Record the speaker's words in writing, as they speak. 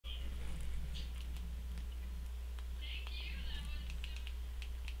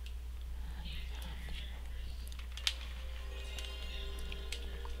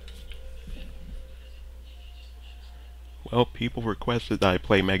Well, people requested that I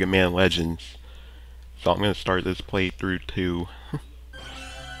play Mega Man Legends, so I'm gonna start this playthrough too.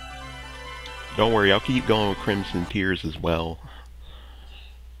 Don't worry, I'll keep going with Crimson Tears as well.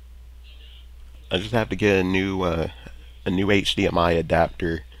 I just have to get a new HDMI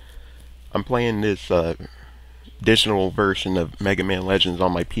adapter. I'm playing this digital version of Mega Man Legends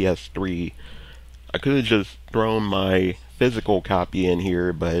on my PS3. I could have just thrown my physical copy in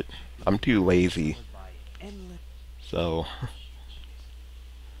here, but I'm too lazy. So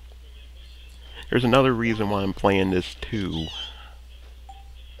there's another reason why I'm playing this too.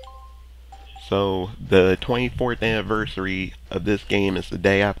 So the 24th anniversary of this game is the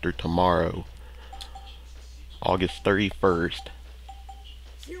day after tomorrow, August 31st.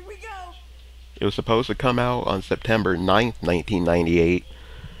 Here we go. It was supposed to come out on September 9th, 1998,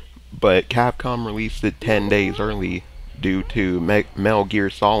 but Capcom released it 10 days early due to Metal Gear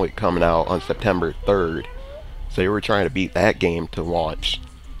Solid coming out on September 3rd. So they were trying to beat that game to launch.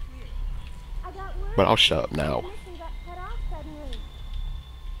 I got word But I'll shut up now. the mission got cut off suddenly.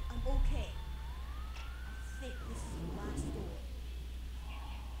 I'm okay. I think this is the last door.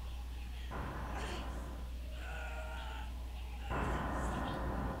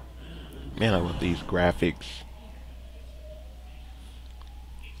 Man, I love these graphics.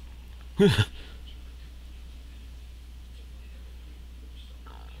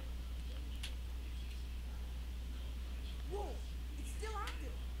 Whoa! It's still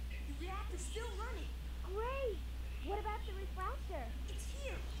active. The reactor's still running. Great. What about the refractor? It's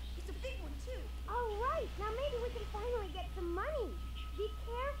here. It's a big one too. All right. Now maybe we can finally get some money. Be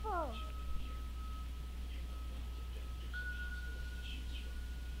careful.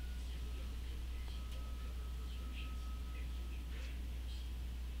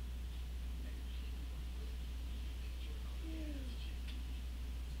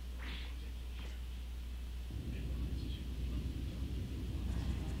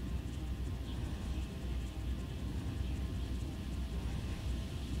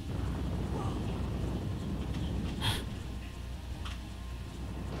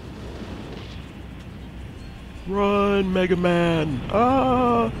 Run, Mega Man!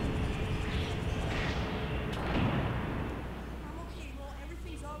 Ah! I'm okay, Mo.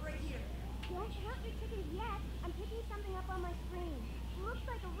 Everything's all right here. Don't count your chickens yet. I'm picking something up on my screen. Looks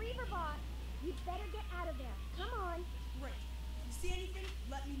like a Reaver bot. You better get out of there. Come on. Right. If you see anything,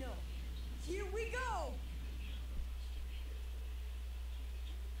 let me know. Here we go.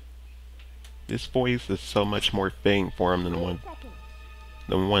 This voice is so much more fitting for him than Wait a second.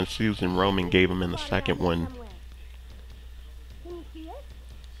 the one Susan Roman gave him in the second one. Somewhere. Can you see it?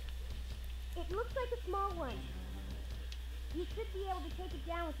 It looks like a small one. You should be able to take it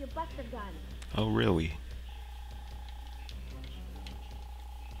down with your Buster gun. Oh, really?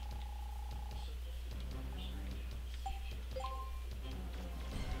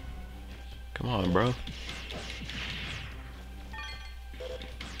 Come on, bro.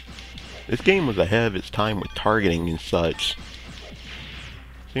 This game was ahead of its time with targeting and such.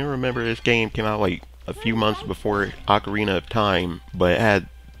 So you remember this game came out like a few months before Ocarina of Time, but it had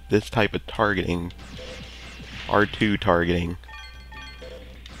this type of targeting. R2 targeting.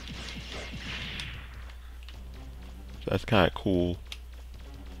 So that's kind of cool.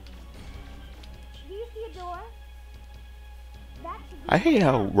 Do you see a door? That should be I hate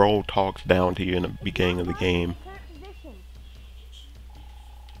how down. Roll talks down to you in the It's beginning not of the marked in game. its current position.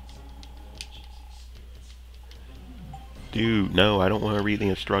 Dude, no, I don't want to read the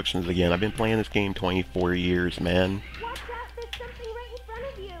instructions again. I've been playing this game 24 years, man. Watch out, there's something right in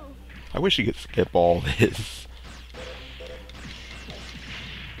front of you. I wish you could skip all this.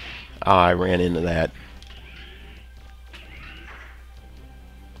 Ah, I ran into that.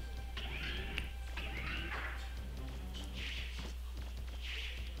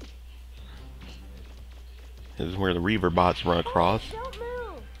 This is where the Reaver bots run across. Hey, don't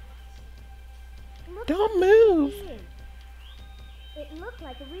move. Look Don't what move. you're seeing. It looked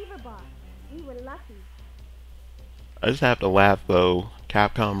like a Reaver bot. We were lucky. I just have to laugh though.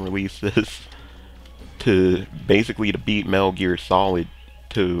 Capcom released this to basically to beat Metal Gear Solid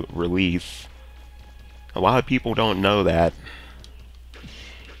to release. A lot of people don't know that.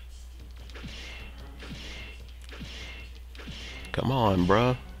 Come on,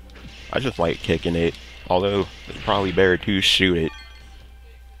 bruh. I just like kicking it. Although, it's probably better to shoot it.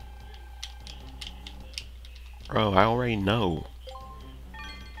 Bro, I already know.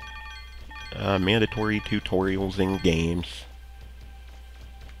 Mandatory tutorials in games.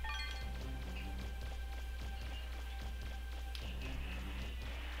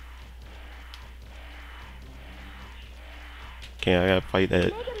 Okay, I gotta fight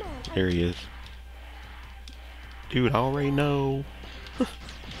that. Mega Man, There he is. Dude, I already know.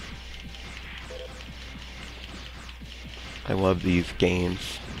 I love these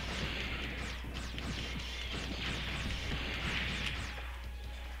games.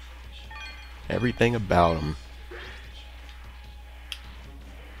 Everything about them.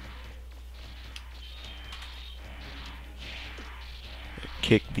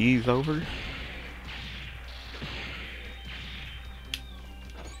 Kick these over.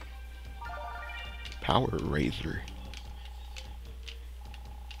 Power Razor.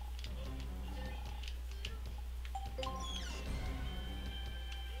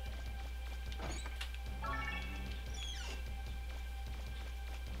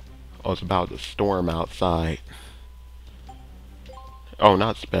 Oh, it's about to storm outside. Oh,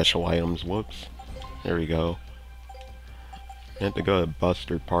 not special items. Whoops. There we go. I had to go to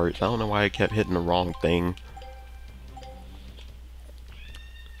Buster Parts. I don't know why I kept hitting the wrong thing.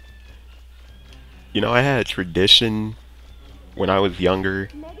 You know, I had a tradition when I was younger.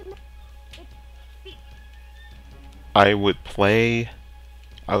 I would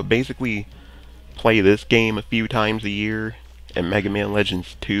basically play this game a few times a year, and Mega Man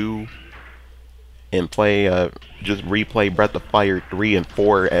Legends 2, and just replay Breath of Fire 3 and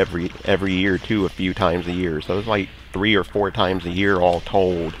 4 every year too, a few times a year. So it's like 3 or 4 times a year all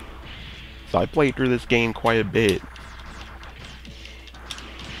told. So I played through this game quite a bit.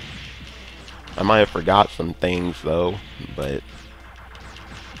 I might have forgot some things though, but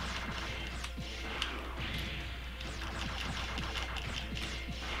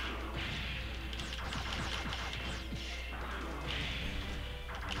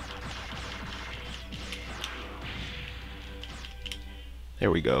there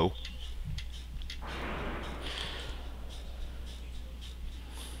we go.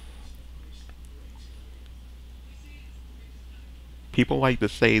 People like to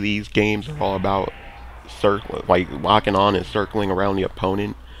say these games are all about like locking on and circling around the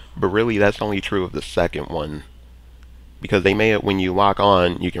opponent, but really that's only true of the second one. Because they made it when you lock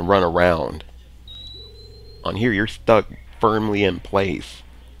on, you can run around. On here, you're stuck firmly in place.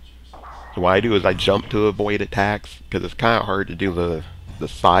 So what I do is I jump to avoid attacks, because it's kind of hard to do the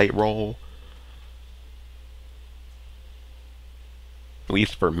side roll. At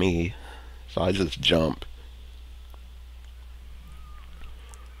least for me. So I just jump.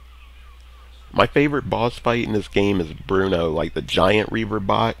 My favorite boss fight in this game is Bruno, like the giant Reaver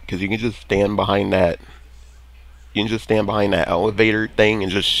bot, because you can just stand behind that. You can just stand behind that elevator thing and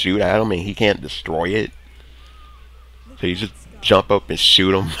just shoot at him, and he can't destroy it. So you just jump up and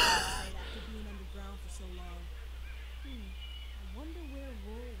shoot him.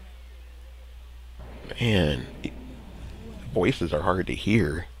 Man, the voices are hard to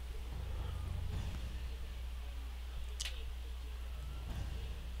hear.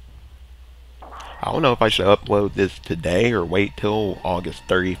 I don't know if I should upload this today or wait till August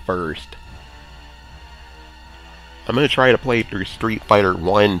 31st. I'm going to try to play through Street Fighter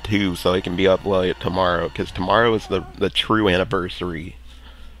 1 too, so it can be uploaded tomorrow, because tomorrow is the true anniversary,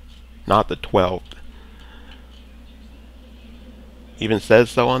 not the 12th. Even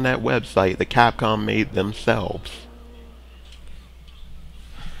says so on that website that Capcom made themselves.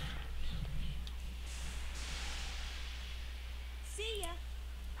 See ya.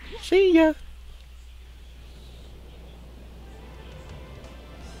 See ya!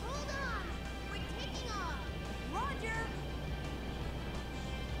 Hold on! We're taking off! Roger.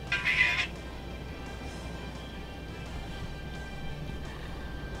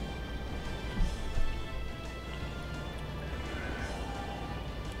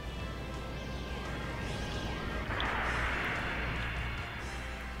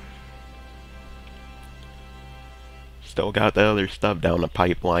 Still got the other stuff down the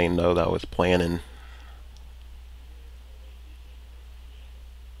pipeline though that I was planning.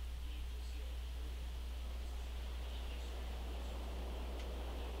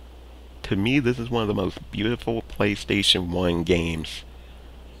 To me, this is one of the most beautiful PlayStation 1 games,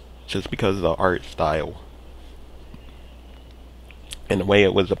 just because of the art style and the way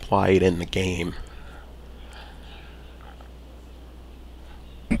it was applied in the game.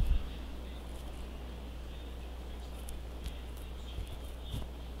 Phew.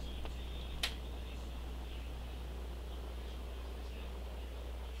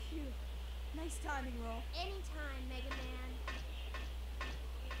 Nice timing, Roll. Anytime, Mega Man.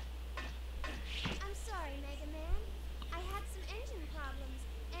 I'm sorry, Mega Man. I had some engine problems,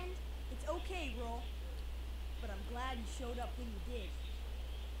 and It's okay, Roll. But I'm glad you showed up when you did.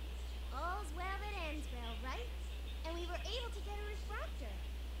 all's well that ends well, right? And we were able to get a refractor.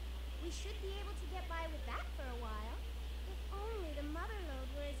 We should be able to get by with that for a while. If only the mother lode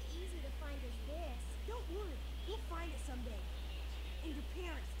were as easy to find as this. Don't worry. We'll find it someday. And your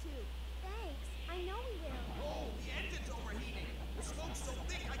parents, too. Thanks. I know we will. Oh, the engine's overheating. The smoke's so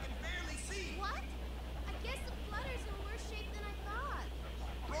thick I can barely see. What? I guess the flutter's in worse shape than I thought.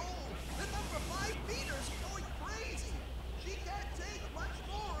 Bro, the number 5 Peter's going crazy. She can't take much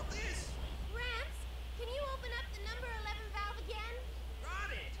more of this. Gramps, can you open up the number 11 valve again?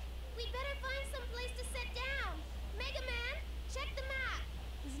 Got it. We'd better find some place to sit down. Mega Man, check the map.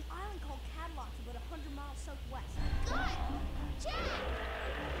 There's an island called Cadillac about 100 miles southwest. Good. Check.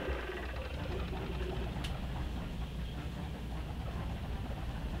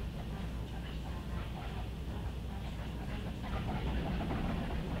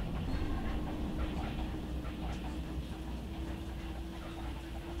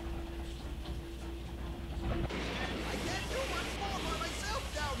 I can't do much more by myself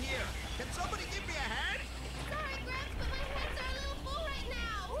down here. Can somebody give me a hand? Sorry, Gramps, but my hands are a little full right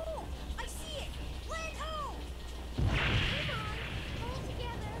now. Ooh, I see it. Land ho! Come on, hold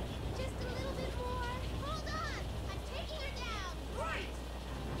together. Just a little bit more. Hold on. I'm taking her down. Right!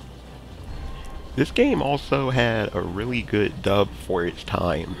 This game also had a really good dub for its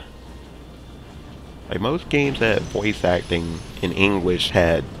time. Like most games that had voice acting in English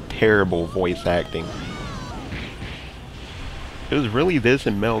had terrible voice acting. It was really this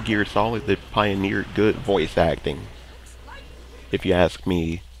and Metal Gear Solid that pioneered good voice acting. If you ask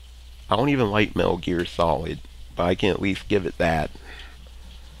me, I don't even like Metal Gear Solid, but I can at least give it that.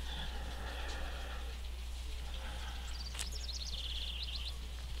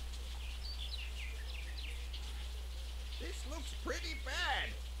 This looks pretty bad.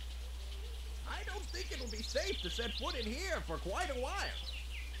 I don't think it'll be safe to set foot in here for quite a while.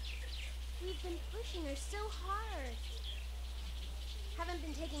 We've been pushing her so hard. Haven't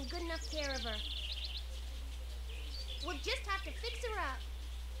been taking good enough care of her. We'll just have to fix her up.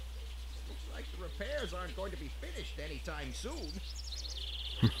 Looks like the repairs aren't going to be finished anytime soon.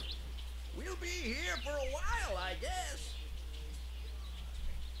 We'll be here for a while, I guess.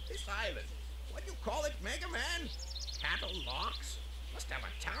 This island, what do you call it, Mega Man? Cattle Locks? Must have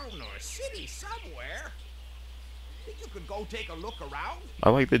a town or a city somewhere. Think you could go take a look around? I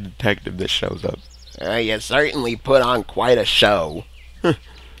like the detective that shows up. You certainly put on quite a show.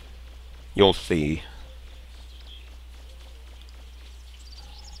 You'll see.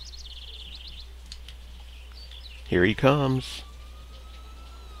 Here he comes.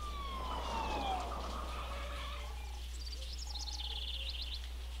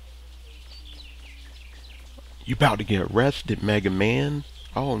 You about to get arrested, Mega Man?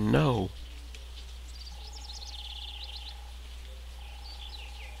 Oh no.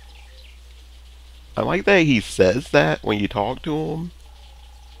 I like that he says that when you talk to him.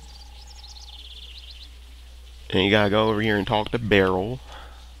 And you gotta go over here and talk to Barrel.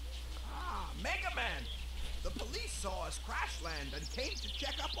 Ah, Mega Man! The police saw us crash land and came to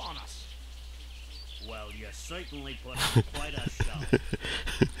check up on us. Well, you certainly put on quite a show. But it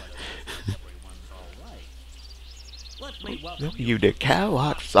looks like everyone's all right. Let me welcome You to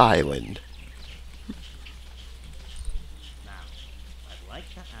Cadillac Island. Now, I'd like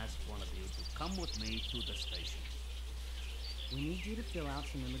to ask one of you to come with me to the station. We need you to fill out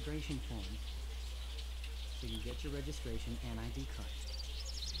some immigration forms so you can get your registration and ID card.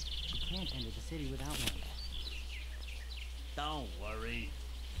 You can't enter the city without one. Don't worry.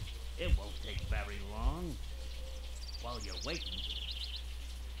 It won't take very long. While you're waiting,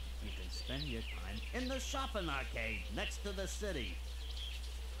 you can spend your time in the shopping arcade next to the city.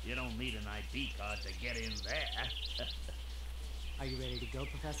 You don't need an ID card to get in there. Are you ready to go,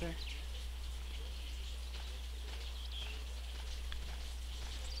 Professor?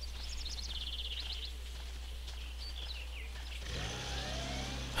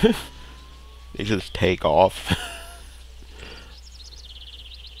 They just take off.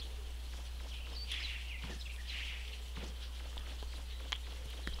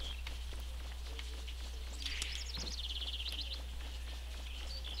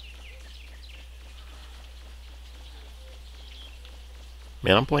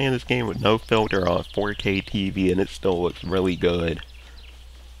 Man, I'm playing this game with no filter on 4K TV and it still looks really good.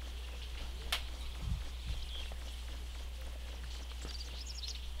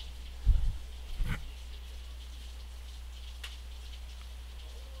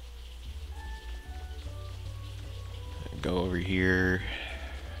 Go over here.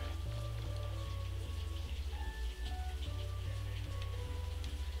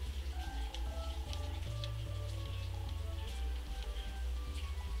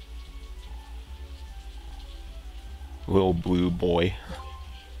 Little blue boy.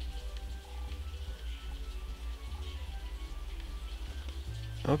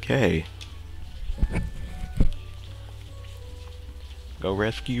 Okay. Go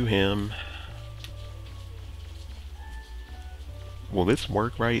rescue him. Will this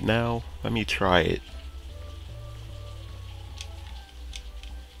work right now? Let me try it.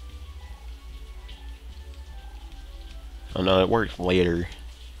 Oh no, it works later.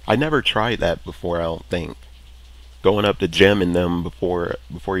 I never tried that before, I don't think. Going up to gym in them before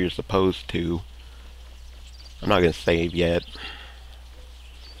you're supposed to. I'm not gonna save yet.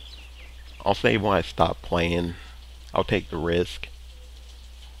 I'll save when I stop playing. I'll take the risk.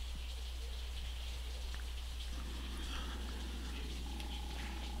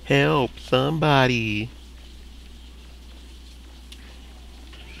 Help somebody.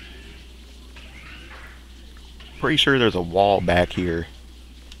 Pretty sure there's a wall back here.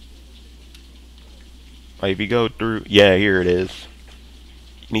 Like if you go through, yeah, here it is.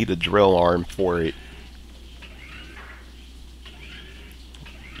 You need a drill arm for it.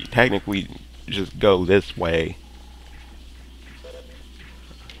 You technically just go this way.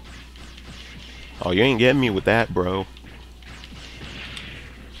 Oh, you ain't getting me with that, bro.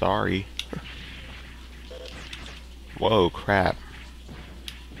 Sorry. Whoa, crap.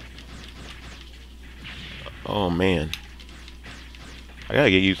 Oh, man. I gotta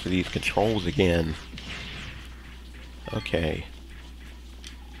get used to these controls again. Okay.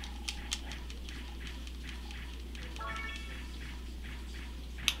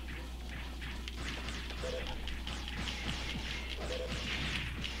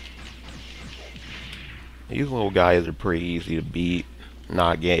 These little guys are pretty easy to beat,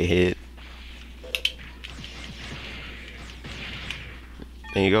 not get hit.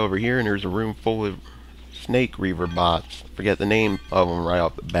 Then you go over here and there's a room full of Snake Reaver bots. Forget the name of them right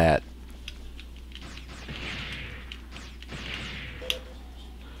off the bat.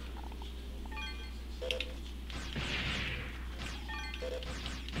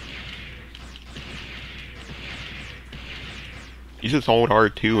 You just hold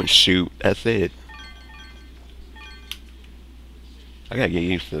R2 and shoot. That's it. I gotta get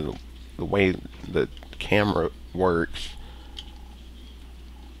used to the way the camera works.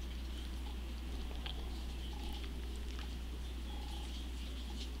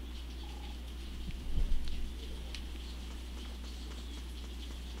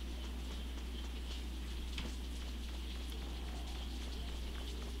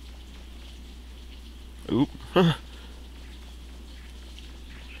 Oop. Trying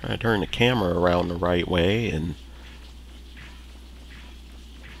to turn the camera around the right way and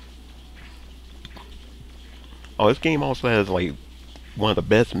oh, this game also has like one of the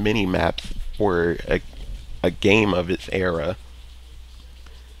best mini maps for a game of its era.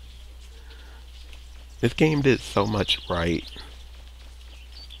 This game did so much right.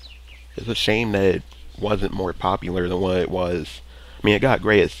 It's a shame that it wasn't more popular than what it was. I mean, it got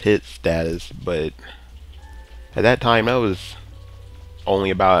greatest hit status, but at that time that was only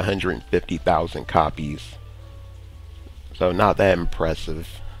about 150,000 copies. So not that impressive.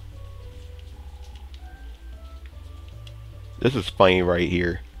 This is funny right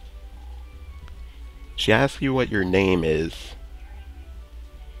here. She asks you what your name is.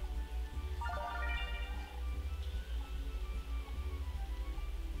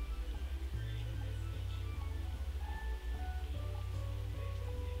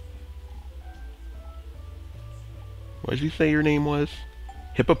 What did you say your name was?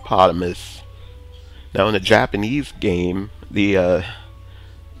 Hippopotamus. Now in the Japanese game, the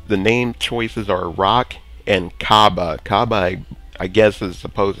name choices are Rock and Kaba. Kaba, I guess, is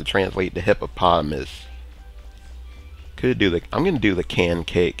supposed to translate to hippopotamus. Could do the. I'm gonna do the can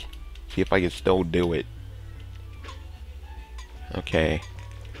kick. See if I can still do it. Okay.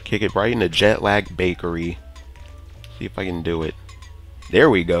 Kick it right into Jet Lag Bakery. See if I can do it. There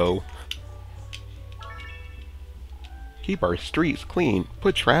we go. Keep our streets clean.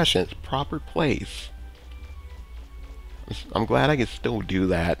 Put trash in its proper place. I'm glad I can still do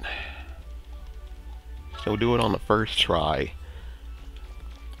that. Still do it on the first try.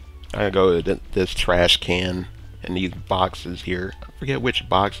 I gotta go to this trash can and these boxes here. I forget which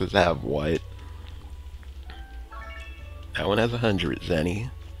boxes have what. That one has 100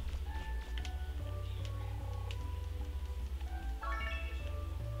 zenny.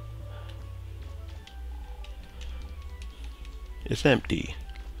 It's empty.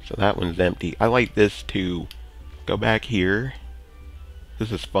 So that one's empty. I like this too. Go back here. This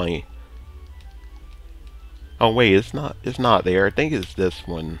is funny. Oh wait, it's not there. I think it's this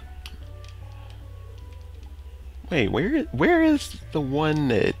one. Wait, where is the one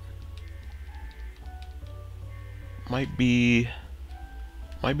that might be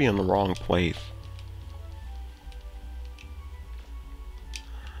in the wrong place?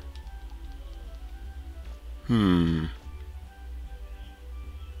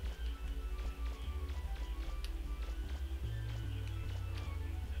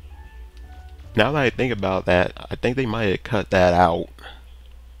 Now that I think about that, I think they might have cut that out.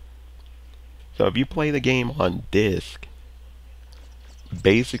 So if you play the game on disc,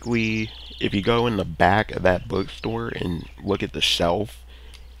 basically, if you go in the back of that bookstore and look at the shelf,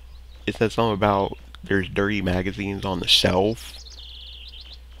 it says something about there's dirty magazines on the shelf.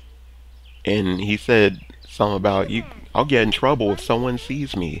 And he said something about I'll get in trouble if someone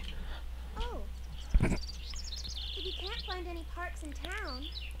sees me. Oh. If you can't find any parks in town,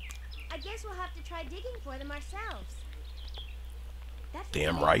 I guess we'll have to try digging for them ourselves. That's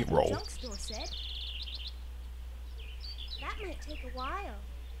Damn what right, the Roll. junk store said. That might take a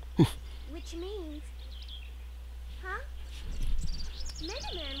while. Which means... Huh?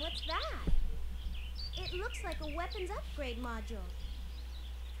 Mega Man, what's that? It looks like a weapons upgrade module.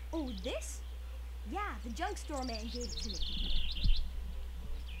 Oh, this? Yeah, the junk store man gave it to me.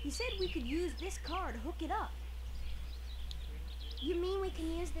 He said we could use this car to hook it up. You mean we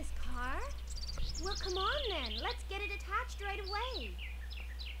can use this car? Well, come on then. Let's get it attached right away.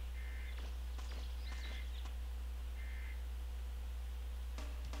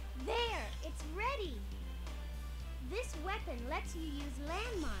 There, it's ready. This weapon lets you use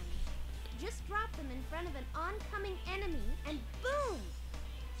landmines. Just drop them in front of an oncoming enemy and boom!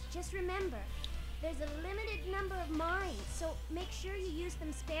 Just remember, there's a limited number of mines, so make sure you use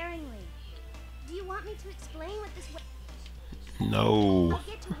them sparingly. Do you want me to explain what this weapon... No. I'll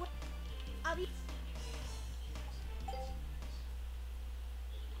get to work. I'll be...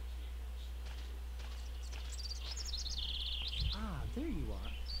 Ah, there you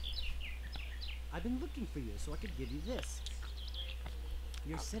are. I've been looking for you so I could give you this.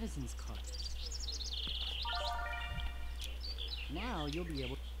 Your citizen's card. Now you'll be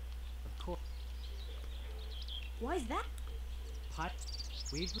able... Of course. Why's that? Pot...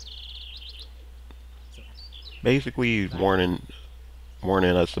 We've... So, Basically, he's warning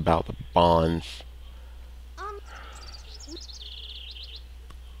us about the bonds.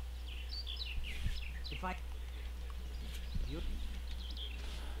 if I... You...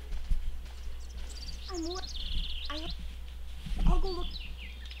 I'll go look.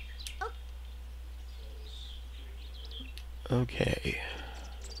 Oh, Okay.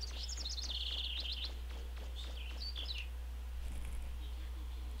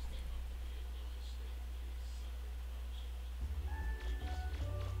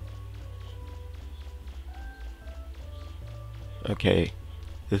 Okay.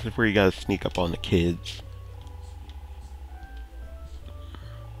 This is where you gotta sneak up on the kids.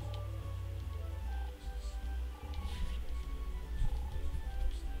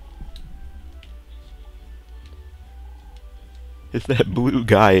 It's that blue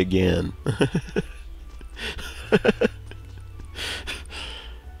guy again.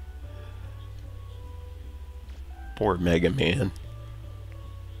 Poor Mega Man.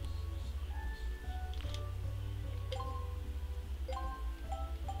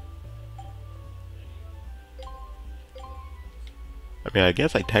 I mean, I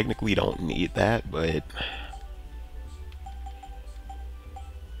guess I technically don't need that, but...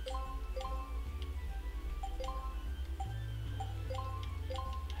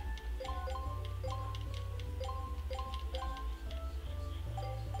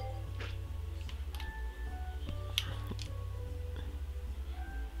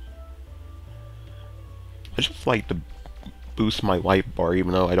 I just like to boost my life bar,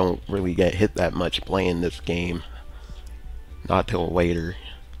 even though I don't really get hit that much playing this game. Not till later.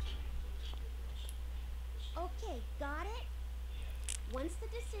 okay, got it? Once the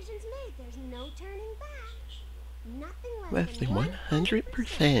decision's made, there's no turning back. Nothing Less than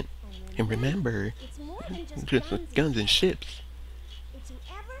 100%. And remember, it's more than just just guns and ships. It's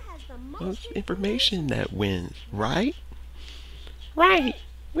whoever has the Most most information that wins, right? Right.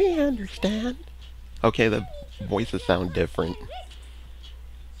 We understand. Okay, the voices sound different.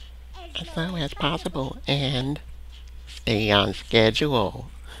 As low as possible and stay on schedule.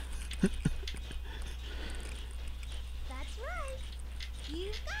 That's right.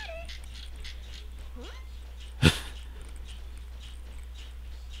 You got it. Huh?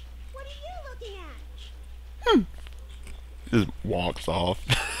 What are you looking at? Just walks off.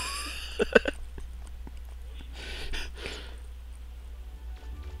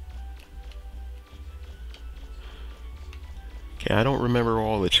 Okay, I don't remember where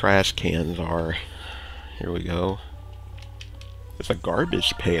all the trash cans are. Here we go. It's a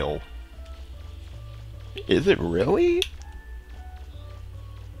garbage pail. Is it really?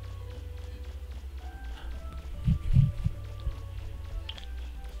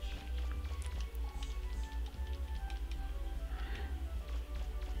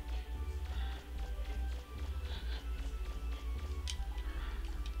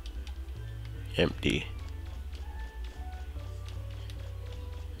 empty.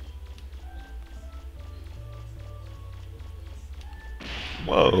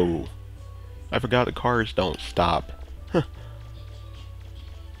 Whoa! I forgot the cars don't stop.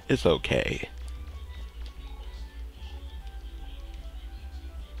 It's okay.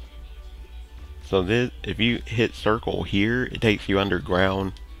 So this, if you hit circle here, it takes you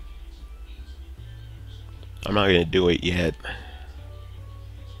underground. I'm not gonna do it yet.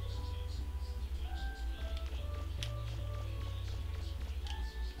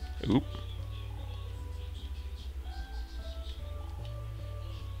 Oop.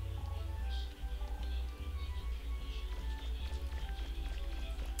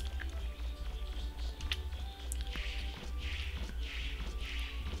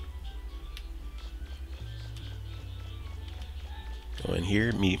 Go in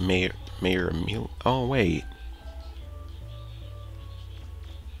here, meet Mayor Emil. Oh wait.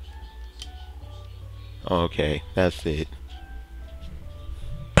 Okay, that's it.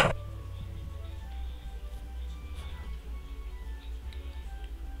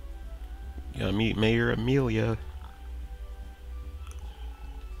 Gotta meet Mayor Amelia.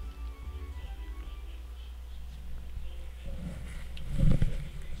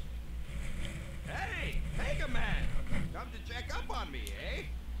 Hey, Mega Man! Come to check up on me, eh?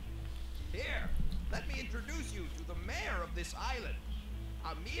 Here, let me introduce you to the mayor of this island,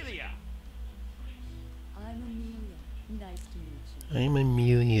 Amelia. I'm Amelia. Nice to meet you. I'm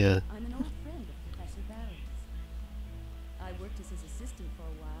Amelia. I'm an old friend of Professor Barry's. I worked as his assistant for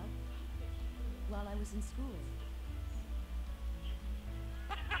a while I was in school.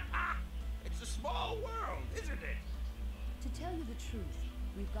 It's a small world, isn't it? To tell you the truth,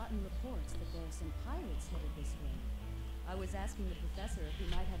 we've gotten reports that there are some pirates headed this way. I was asking the professor if he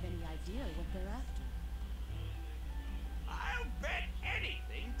might have any idea what they're after. I'll bet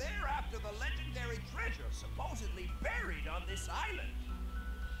anything they're after the legendary treasure supposedly buried on this island.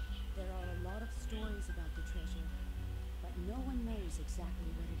 There are a lot of stories about the treasure, but no one knows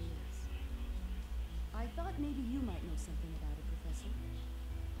exactly what it is. I thought maybe you might know something about it, Professor.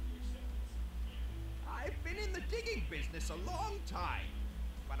 I've been in the digging business a long time,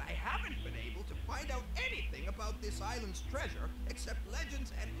 but I haven't been able to find out anything about this island's treasure except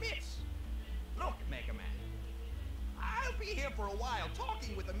legends and myths. Look, Mega Man, I'll be here for a while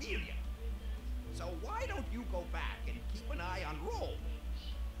talking with Amelia. So why don't you go back and keep an eye on Roll?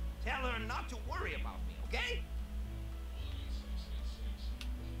 Tell her not to worry about me, okay?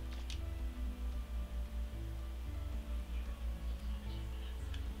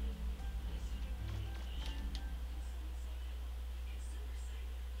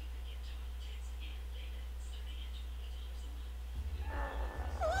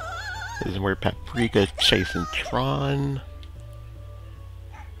 This is where Paprika's chasing Tron.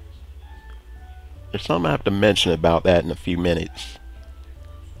 There's something I have to mention about that in a few minutes.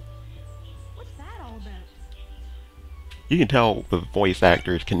 What's that all about? You can tell the voice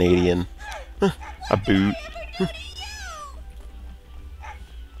actor is Canadian. A boot.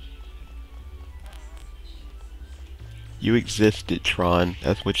 You existed, Tron.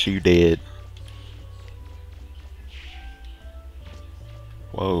 That's what you did.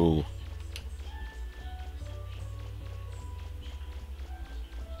 Whoa.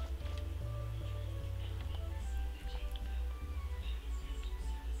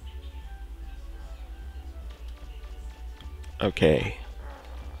 Okay.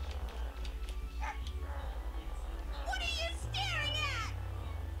 What are you staring at?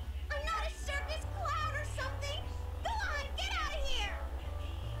 I'm not a circus clown or something. Go on, get out of here.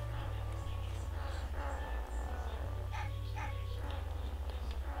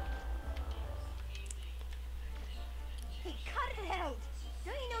 Hey, cut it out!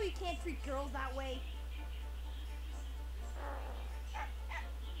 Don't you know you can't treat girls that way?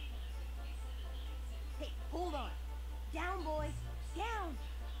 Hey, hold on. Down, boy. Down.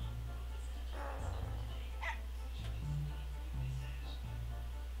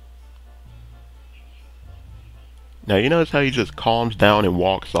 Now you notice how he just calms down and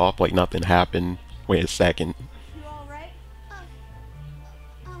walks off like nothing happened? Wait a second. You alright? Um,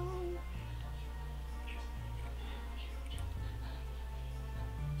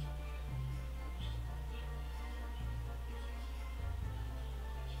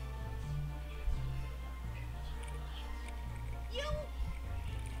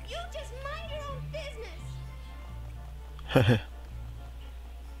 you just mind your own business.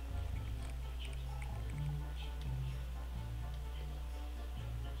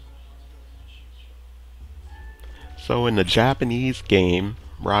 So in the Japanese game,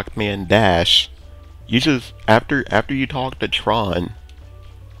 Rockman Dash, you just after you talk to Tron,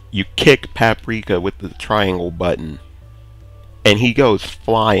 you kick Paprika with the triangle button, and he goes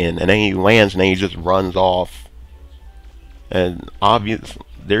flying, and then he lands, and then he just runs off. And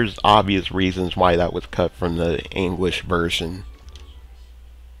there's obvious reasons why that was cut from the English version.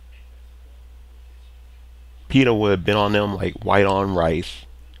 PETA would have been on them like white on rice.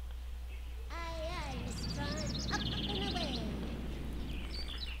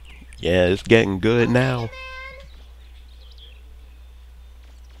 Yeah, it's getting good now.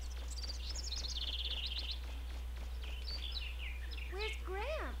 Where's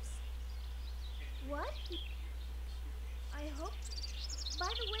Gramps? What? I hope. By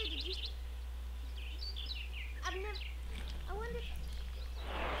the way, did you? I've never. I wonder.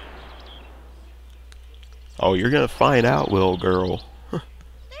 Oh, you're gonna find out, little girl. There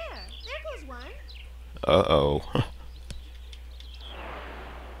goes one. Uh-oh.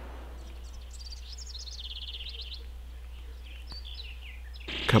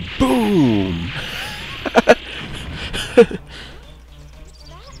 Kaboom! What's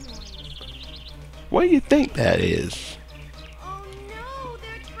that noise? What do you think that is? Oh no,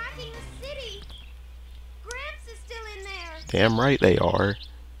 they're attacking the city. Gramps is still in there. Damn right they are.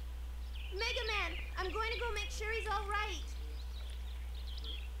 Mega Man, I'm going to go make sure he's all right.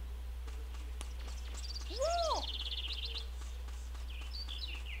 Whoa!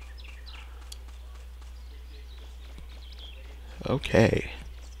 Okay,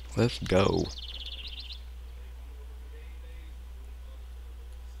 let's go.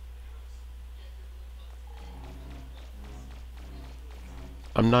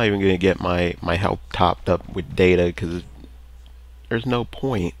 I'm not even gonna get my health topped up with data because there's no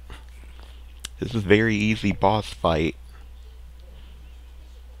point. This is a very easy boss fight.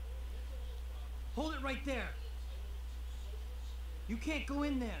 Hold it right there. You can't go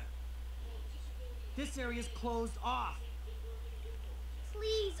in there. This area's closed off.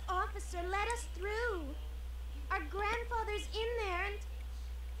 Please, officer, let us through. Our grandfather's in there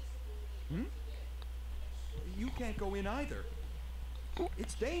and... You can't go in either.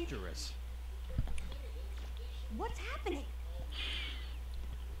 It's dangerous. What's happening?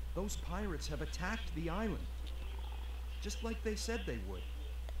 Those pirates have attacked the island. Just like they said they would.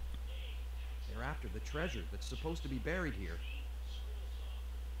 They're after the treasure that's supposed to be buried here.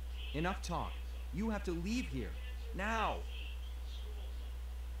 Enough talk. You have to leave here. Now!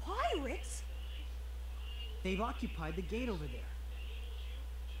 Pirates? They've occupied the gate over there.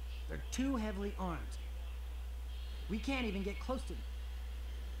 They're too heavily armed. We can't even get close to them.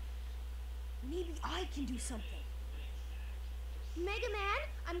 Maybe I can do something. Mega Man,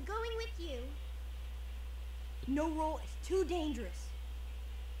 I'm going with you. No roll is too dangerous.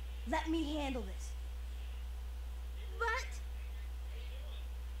 Let me handle this. But...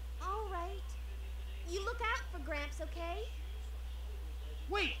 All right. You look out for Gramps, okay?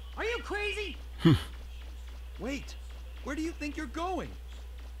 Wait, are you crazy? Wait! Where do you think you're going?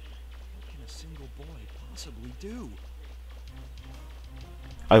 What can a single boy possibly do?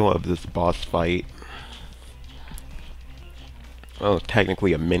 I love this boss fight. Well,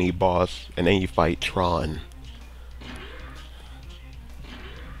 technically a mini boss, and then you fight Tron.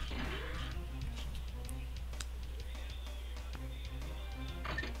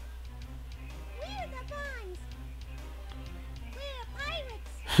 We're the Bonds. We're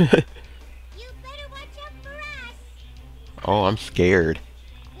pirates. You better watch out for us. Oh, I'm scared.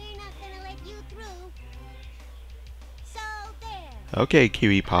 We're not gonna let you through. So there. Okay,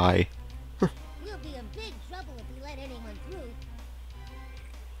 Kiwi Pie. We'll be in big trouble if we let anyone through.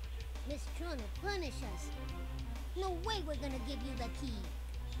 Miss Tron will punish us. No way we're gonna give you the key.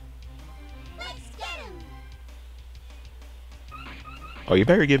 Let's get him! Oh, you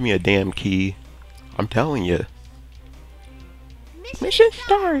better give me a damn key. I'm telling you. Mission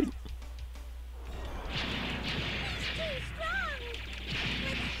start! He's too strong!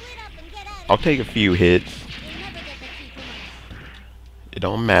 Let's split up and get out I'll of take a few hits. We'll never get the key from us. It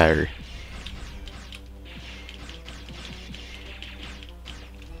don't matter.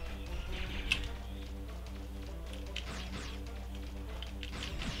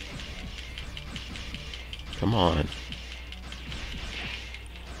 Come on.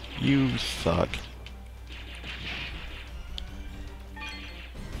 You suck.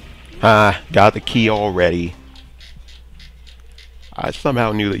 Ah, got the key already. I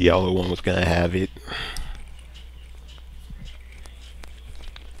somehow knew the yellow one was gonna have it.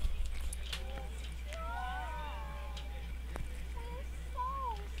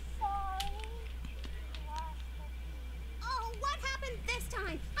 Oh, what happened this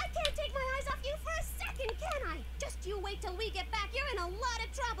time? I can't take my eyes off you for a second, can I? Just you wait till we get back. You're in a lot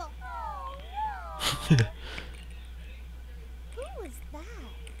of trouble. Oh, no. Who was that?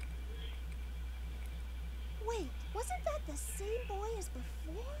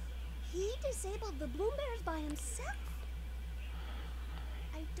 disabled the bloom bears by himself?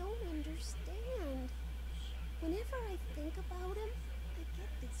 I don't understand. Whenever I think about him, I get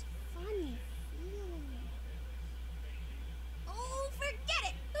this funny feeling. Oh, forget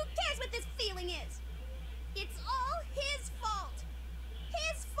it! Who cares what this feeling is? It's all his fault!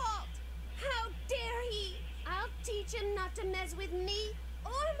 His fault! How dare he! I'll teach him not to mess with me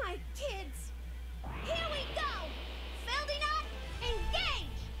or my kids. Here we go! Feldinat, engage!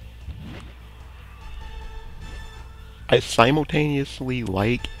 I simultaneously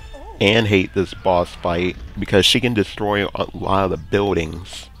like and hate this boss fight because she can destroy a lot of the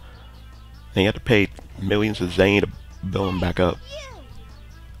buildings. And you have to pay millions of Zane to build them back up. You!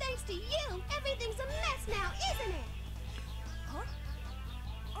 Thanks to you, everything's a mess now, isn't it? Huh?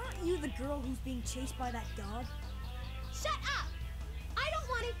 Aren't you the girl who's being chased by that dog? Shut up! I don't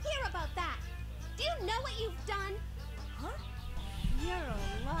want to hear about that. Do you know what you've done? Huh? You're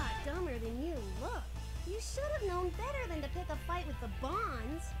a lot dumber than you look. You should have known better than to pick a fight with the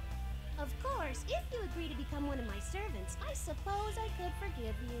Bonds. Of course, if you agree to become one of my servants, I suppose I could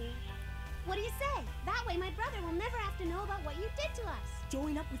forgive you. What do you say? That way my brother will never have to know about what you did to us.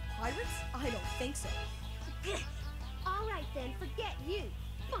 Join up with pirates? I don't think so. All right then, forget you.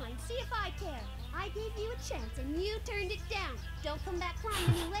 Fine, see if I care. I gave you a chance and you turned it down. Don't come back crying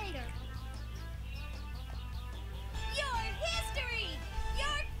to me later. Your history!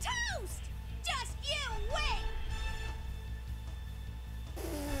 You're toast! Just you wait!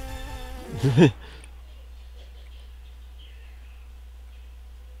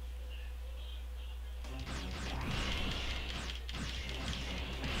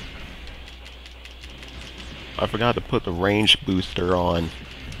 I forgot to put the range booster on.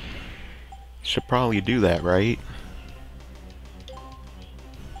 Should probably do that, right?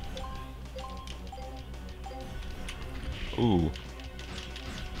 Ooh.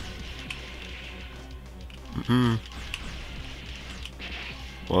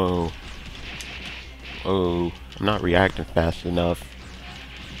 Whoa. Whoa. I'm not reacting fast enough.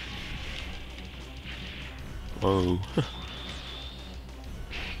 Whoa.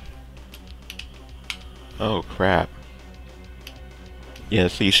 Oh crap. Yeah,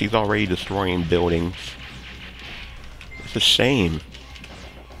 see, she's already destroying buildings. It's a shame.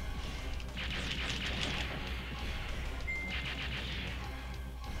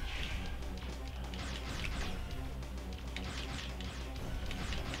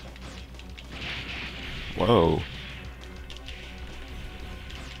 Whoa.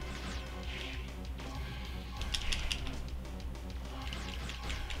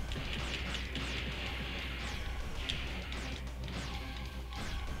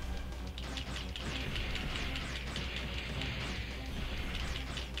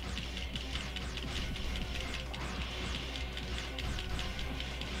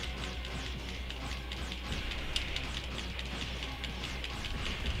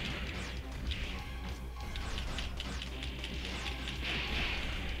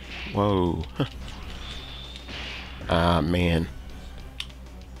 Whoa. Ah, man.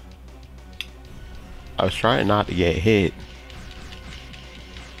 I was trying not to get hit.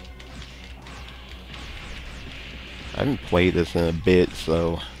 I haven't played this in a bit,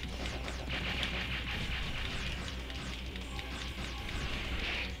 so...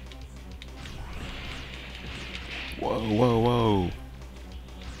 Whoa, whoa, whoa.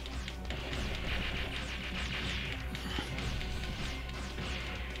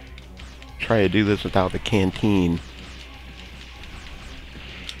 Try to do this without the canteen.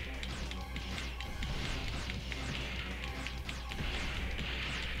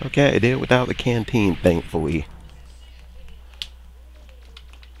 Okay, I did it without the canteen, thankfully.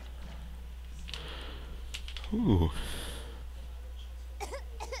 Ooh.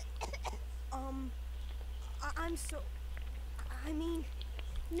 I'm so... I mean...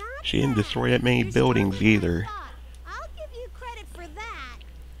 Not She didn't bad. destroy that many You're buildings stronger than I either. thought. I'll give you credit for that.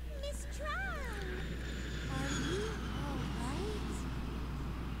 Miss Tron. Are you alright?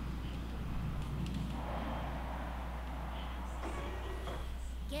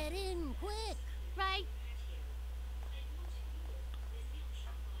 Get in quick. Right.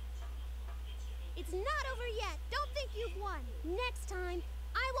 It's not over yet. Don't think you've won. Next time,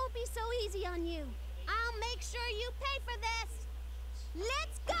 I won't be so easy on you. I'll make sure you pay for this.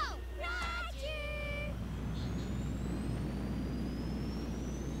 Let's go! Roger!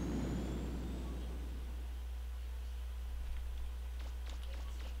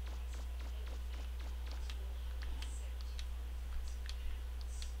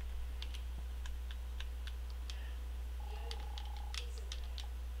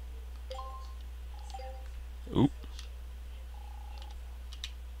 Oop.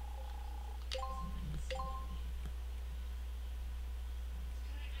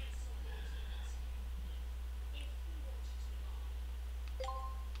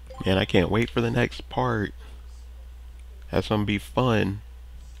 Man, I can't wait for the next part. That's gonna be fun.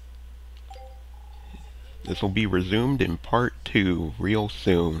 This will be resumed in part 2 real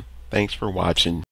soon. Thanks for watching.